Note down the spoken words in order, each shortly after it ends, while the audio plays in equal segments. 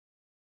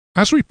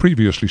As we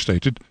previously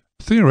stated,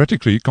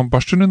 theoretically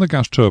combustion in the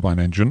gas turbine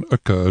engine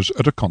occurs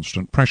at a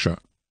constant pressure.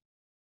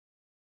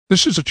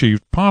 This is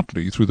achieved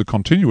partly through the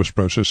continuous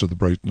process of the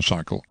Brayton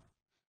cycle,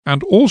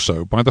 and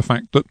also by the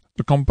fact that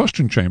the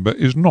combustion chamber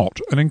is not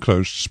an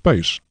enclosed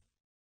space.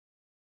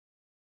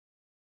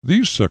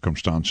 These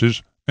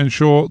circumstances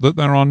ensure that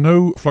there are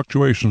no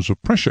fluctuations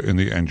of pressure in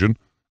the engine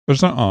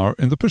as there are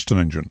in the piston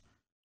engine,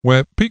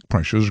 where peak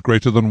pressures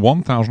greater than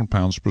 1,000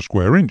 pounds per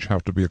square inch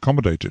have to be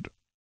accommodated.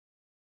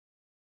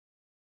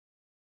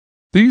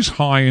 These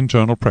high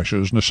internal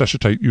pressures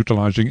necessitate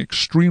utilizing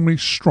extremely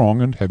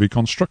strong and heavy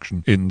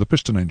construction in the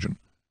piston engine,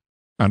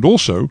 and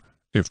also,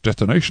 if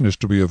detonation is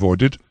to be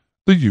avoided,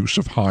 the use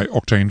of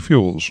high-octane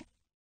fuels.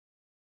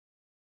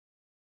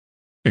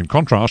 In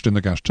contrast, in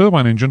the gas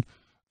turbine engine,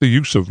 the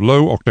use of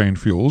low-octane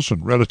fuels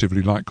and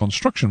relatively light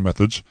construction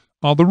methods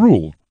are the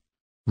rule,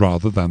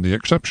 rather than the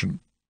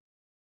exception.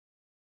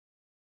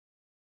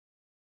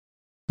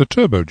 The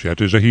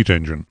turbojet is a heat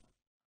engine.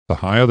 The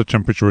higher the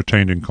temperature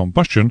attained in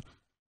combustion,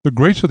 the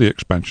greater the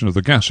expansion of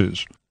the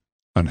gases,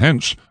 and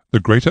hence the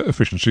greater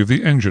efficiency of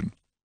the engine.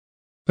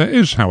 There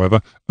is,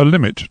 however, a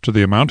limit to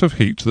the amount of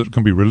heat that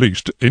can be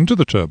released into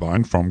the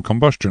turbine from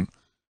combustion.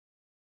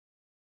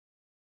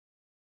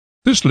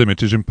 This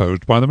limit is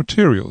imposed by the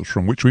materials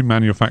from which we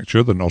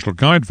manufacture the nozzle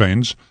guide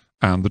vanes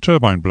and the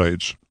turbine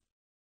blades.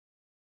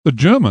 The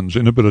Germans'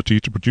 inability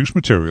to produce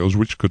materials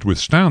which could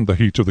withstand the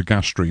heat of the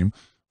gas stream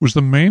was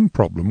the main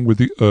problem with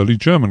the early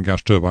German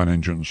gas turbine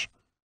engines.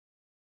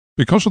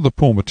 Because of the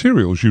poor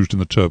materials used in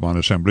the turbine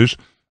assemblies,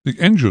 the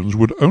engines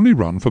would only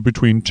run for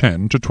between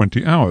 10 to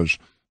 20 hours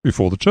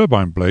before the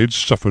turbine blades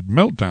suffered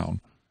meltdown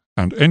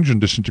and engine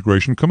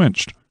disintegration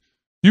commenced,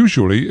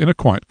 usually in a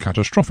quite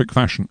catastrophic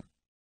fashion.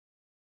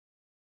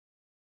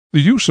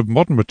 The use of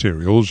modern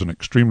materials and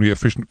extremely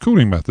efficient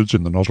cooling methods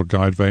in the nozzle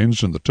guide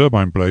vanes and the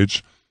turbine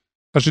blades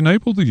has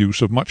enabled the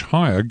use of much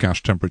higher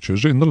gas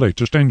temperatures in the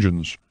latest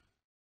engines.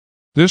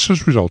 This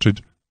has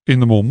resulted in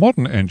the more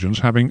modern engines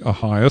having a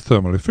higher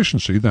thermal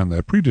efficiency than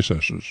their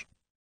predecessors.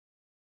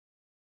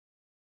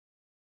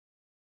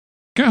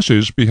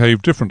 Gases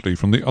behave differently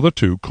from the other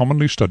two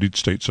commonly studied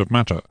states of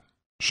matter,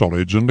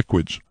 solids and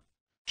liquids,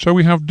 so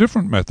we have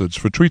different methods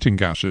for treating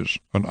gases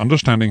and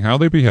understanding how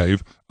they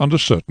behave under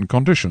certain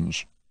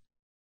conditions.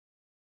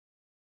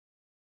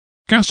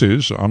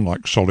 Gases,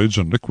 unlike solids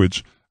and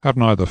liquids, have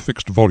neither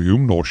fixed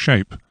volume nor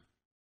shape.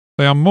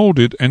 They are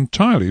moulded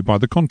entirely by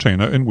the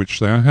container in which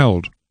they are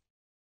held.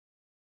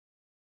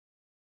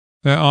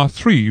 There are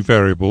three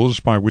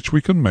variables by which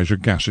we can measure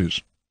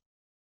gases: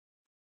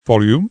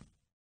 volume,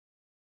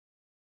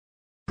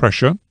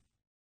 pressure,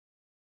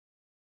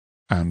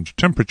 and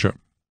temperature.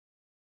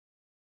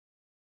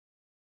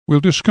 We'll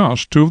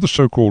discuss two of the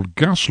so-called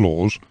gas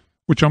laws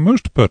which are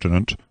most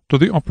pertinent to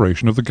the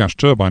operation of the gas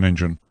turbine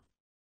engine: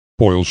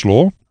 Boyle's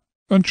law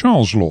and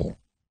Charles' law.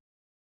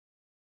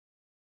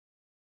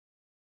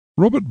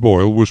 Robert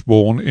Boyle was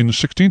born in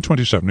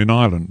 1627 in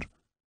Ireland.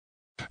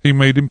 He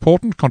made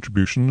important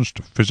contributions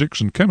to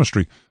physics and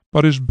chemistry,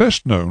 but is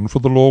best known for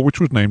the law which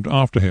was named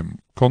after him,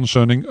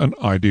 concerning an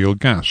ideal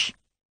gas.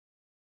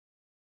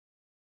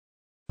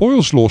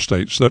 Boyle's law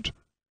states that,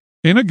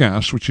 in a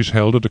gas which is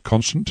held at a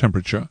constant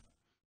temperature,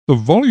 the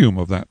volume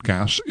of that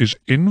gas is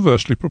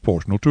inversely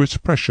proportional to its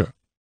pressure,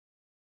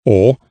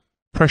 or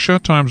pressure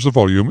times the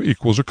volume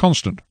equals a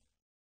constant.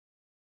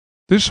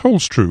 This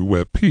holds true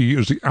where P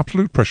is the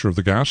absolute pressure of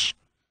the gas,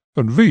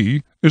 and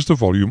V is the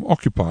volume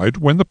occupied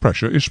when the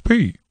pressure is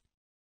P.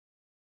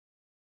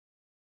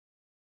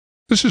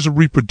 This is a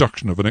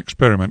reproduction of an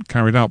experiment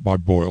carried out by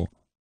Boyle.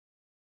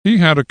 He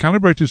had a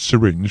calibrated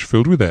syringe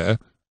filled with air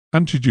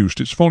and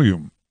deduced its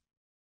volume.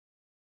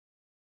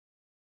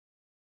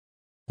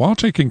 While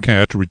taking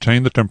care to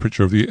retain the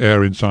temperature of the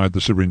air inside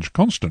the syringe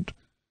constant,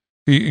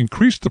 he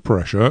increased the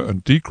pressure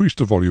and decreased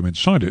the volume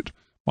inside it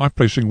by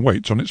placing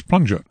weights on its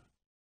plunger,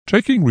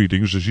 taking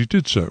readings as he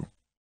did so.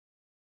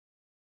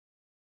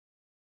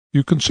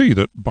 You can see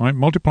that by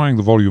multiplying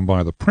the volume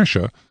by the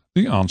pressure,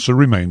 the answer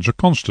remains a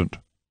constant.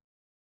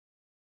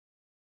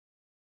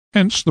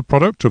 Hence, the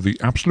product of the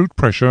absolute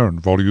pressure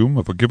and volume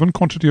of a given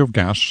quantity of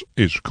gas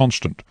is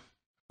constant,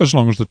 as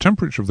long as the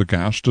temperature of the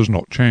gas does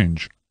not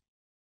change.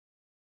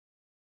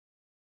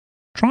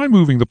 Try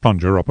moving the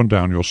plunger up and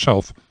down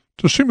yourself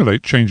to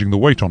simulate changing the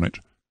weight on it,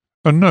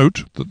 and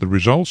note that the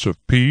results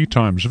of P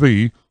times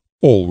V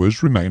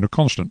always remain a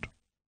constant.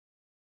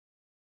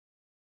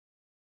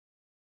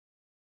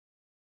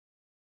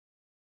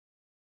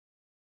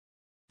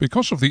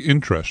 Because of the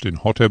interest in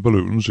hot air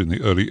balloons in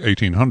the early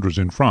 1800s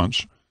in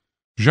France,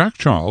 Jacques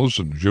Charles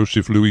and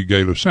Joseph-Louis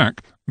Gay-Lussac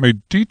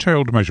made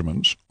detailed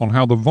measurements on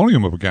how the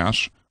volume of a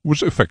gas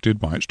was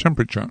affected by its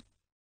temperature.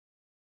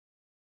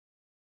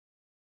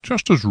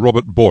 Just as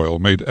Robert Boyle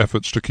made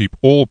efforts to keep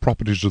all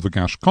properties of the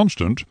gas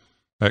constant,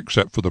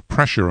 except for the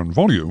pressure and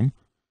volume,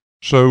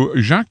 so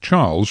Jacques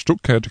Charles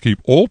took care to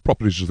keep all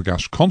properties of the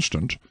gas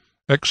constant,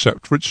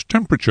 except for its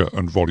temperature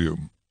and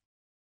volume.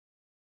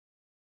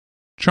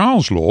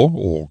 Charles' law,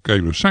 or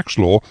Gay-Lussac's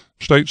law,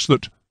 states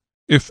that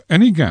if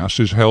any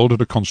gas is held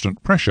at a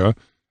constant pressure,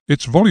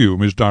 its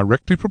volume is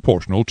directly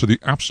proportional to the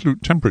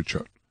absolute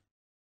temperature,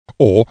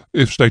 or,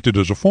 if stated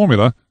as a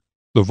formula,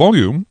 the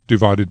volume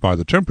divided by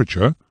the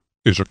temperature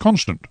is a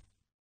constant.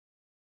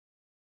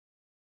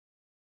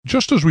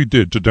 Just as we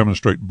did to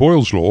demonstrate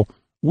Boyle's law,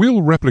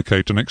 we'll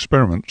replicate an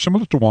experiment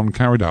similar to one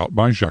carried out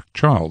by Jacques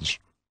Charles.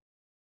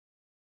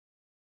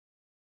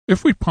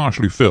 If we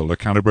partially fill a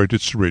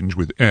calibrated syringe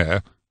with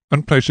air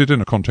and place it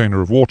in a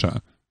container of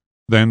water,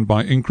 then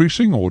by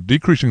increasing or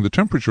decreasing the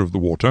temperature of the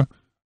water,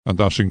 and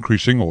thus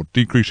increasing or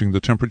decreasing the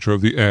temperature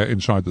of the air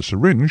inside the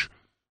syringe,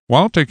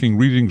 while taking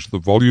readings of the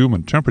volume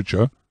and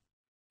temperature,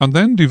 and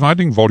then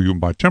dividing volume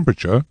by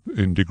temperature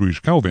in degrees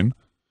Kelvin,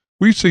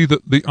 we see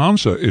that the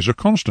answer is a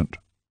constant.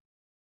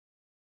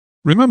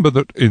 Remember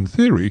that, in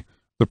theory,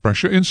 the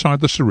pressure inside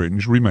the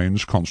syringe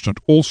remains constant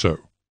also.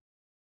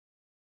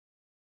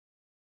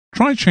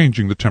 Try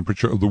changing the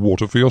temperature of the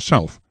water for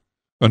yourself,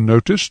 and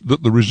notice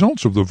that the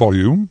results of the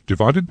volume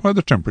divided by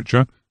the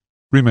temperature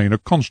remain a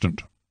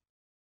constant.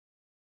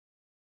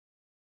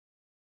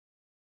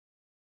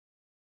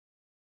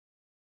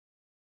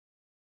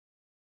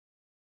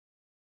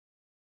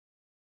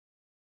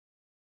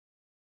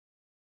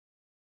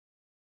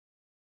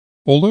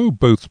 Although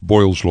both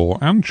Boyle's law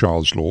and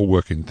Charles' law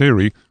work in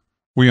theory,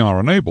 we are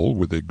unable,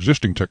 with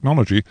existing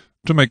technology,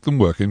 to make them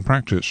work in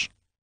practice.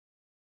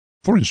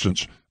 For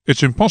instance,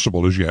 it's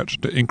impossible as yet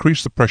to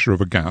increase the pressure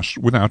of a gas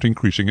without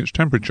increasing its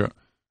temperature,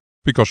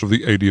 because of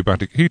the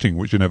adiabatic heating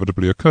which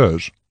inevitably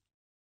occurs.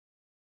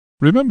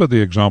 Remember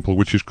the example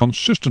which is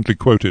consistently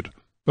quoted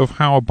of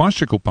how a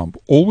bicycle pump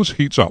always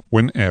heats up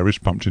when air is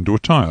pumped into a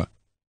tire.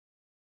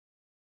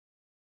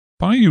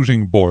 By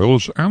using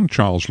Boyle's and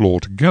Charles' law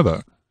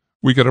together,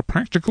 we get a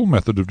practical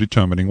method of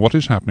determining what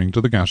is happening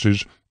to the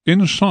gases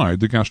inside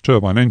the gas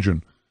turbine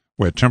engine,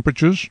 where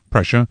temperatures,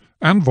 pressure,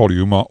 and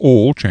volume are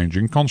all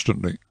changing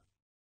constantly.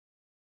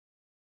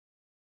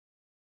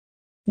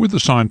 With the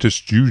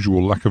scientists'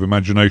 usual lack of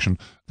imagination,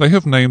 they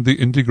have named the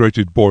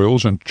integrated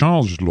Boyle's and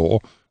Charles' law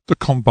the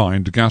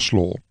combined gas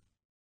law.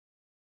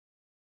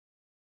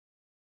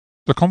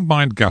 The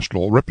combined gas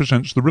law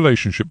represents the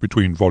relationship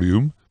between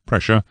volume,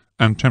 pressure,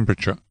 and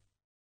temperature.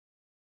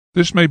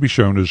 This may be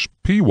shown as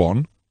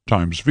P1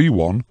 times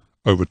V1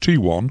 over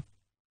T1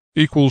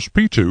 equals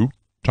P2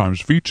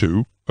 times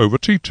V2 over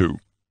T2.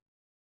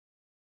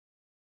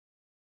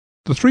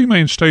 The three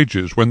main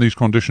stages when these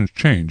conditions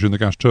change in the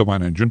gas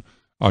turbine engine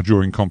are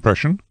during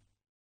compression,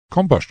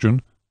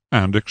 combustion,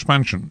 and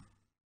expansion.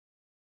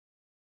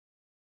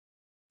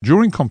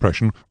 During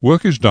compression,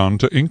 work is done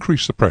to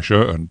increase the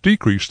pressure and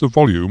decrease the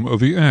volume of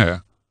the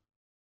air.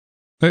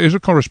 There is a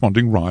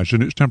corresponding rise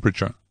in its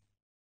temperature.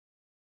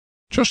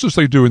 Just as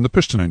they do in the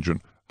piston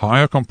engine,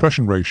 higher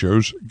compression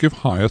ratios give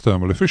higher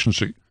thermal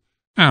efficiency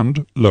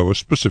and lower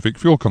specific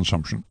fuel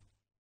consumption.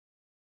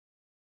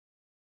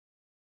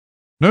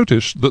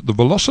 Notice that the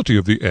velocity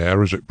of the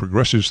air as it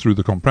progresses through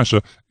the compressor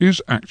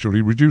is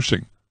actually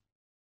reducing.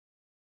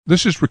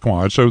 This is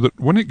required so that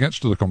when it gets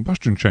to the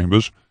combustion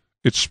chambers,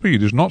 its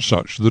speed is not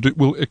such that it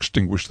will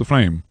extinguish the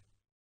flame.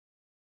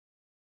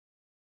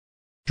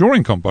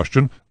 During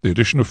combustion, the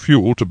addition of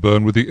fuel to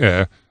burn with the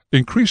air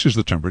increases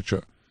the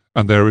temperature,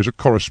 and there is a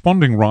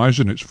corresponding rise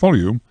in its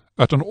volume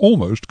at an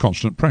almost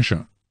constant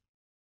pressure.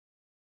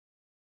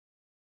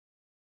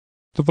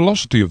 The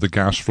velocity of the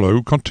gas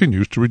flow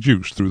continues to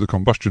reduce through the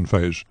combustion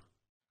phase,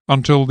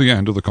 until the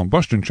end of the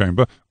combustion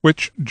chamber,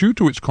 which, due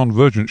to its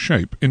convergent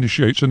shape,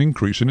 initiates an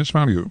increase in its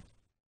value.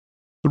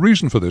 The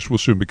reason for this will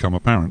soon become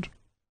apparent.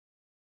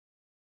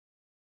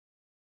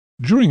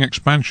 During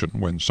expansion,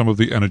 when some of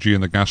the energy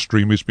in the gas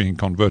stream is being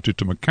converted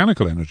to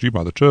mechanical energy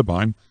by the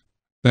turbine,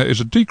 there is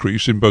a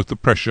decrease in both the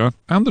pressure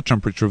and the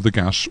temperature of the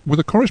gas with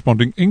a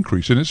corresponding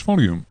increase in its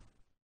volume.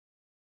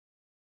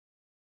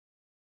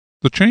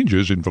 The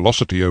changes in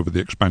velocity over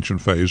the expansion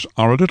phase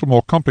are a little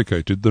more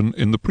complicated than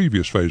in the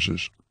previous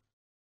phases.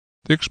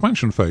 The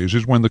expansion phase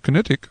is when the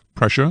kinetic,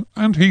 pressure,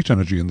 and heat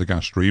energy in the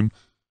gas stream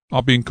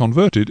are being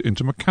converted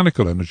into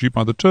mechanical energy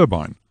by the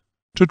turbine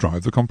to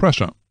drive the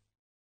compressor.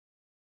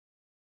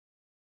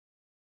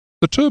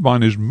 The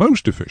turbine is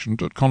most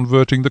efficient at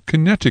converting the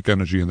kinetic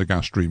energy in the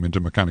gas stream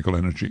into mechanical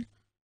energy,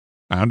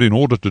 and in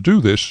order to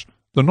do this,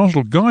 the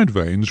nozzle guide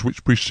vanes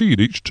which precede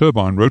each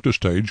turbine rotor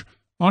stage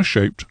are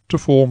shaped to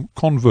form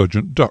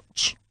convergent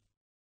ducts.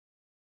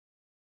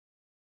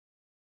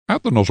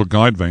 At the nozzle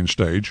guide vane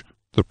stage,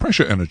 the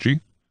pressure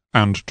energy,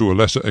 and to a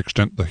lesser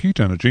extent the heat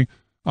energy,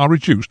 are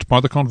reduced by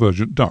the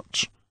convergent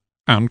ducts,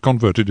 and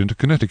converted into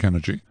kinetic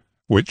energy,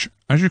 which,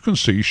 as you can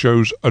see,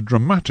 shows a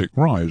dramatic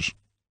rise.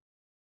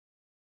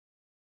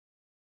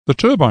 The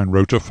turbine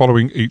rotor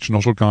following each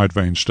nozzle guide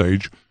vane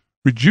stage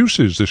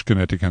reduces this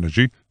kinetic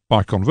energy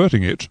by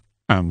converting it,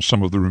 and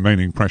some of the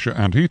remaining pressure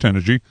and heat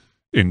energy,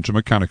 into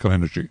mechanical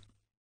energy.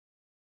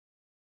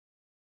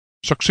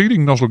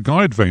 Succeeding nozzle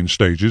guide vane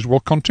stages will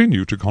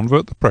continue to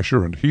convert the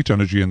pressure and heat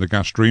energy in the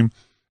gas stream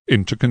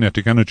into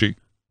kinetic energy,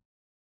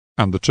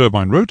 and the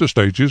turbine rotor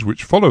stages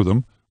which follow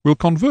them will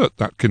convert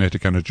that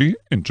kinetic energy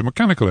into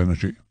mechanical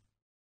energy.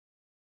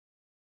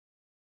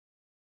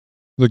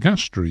 The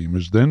gas stream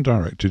is then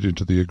directed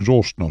into the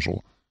exhaust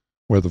nozzle,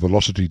 where the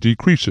velocity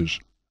decreases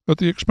at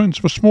the expense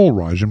of a small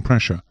rise in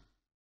pressure.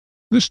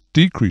 This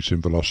decrease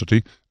in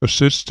velocity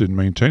assists in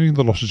maintaining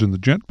the losses in the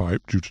jet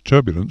pipe due to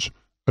turbulence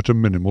at a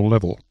minimal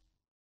level.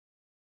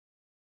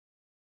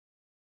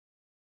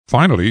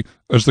 Finally,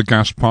 as the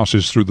gas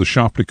passes through the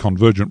sharply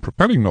convergent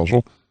propelling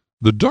nozzle,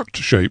 the duct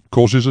shape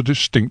causes a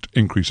distinct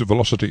increase of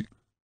velocity,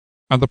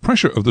 and the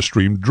pressure of the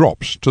stream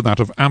drops to that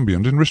of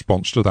ambient in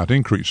response to that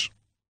increase.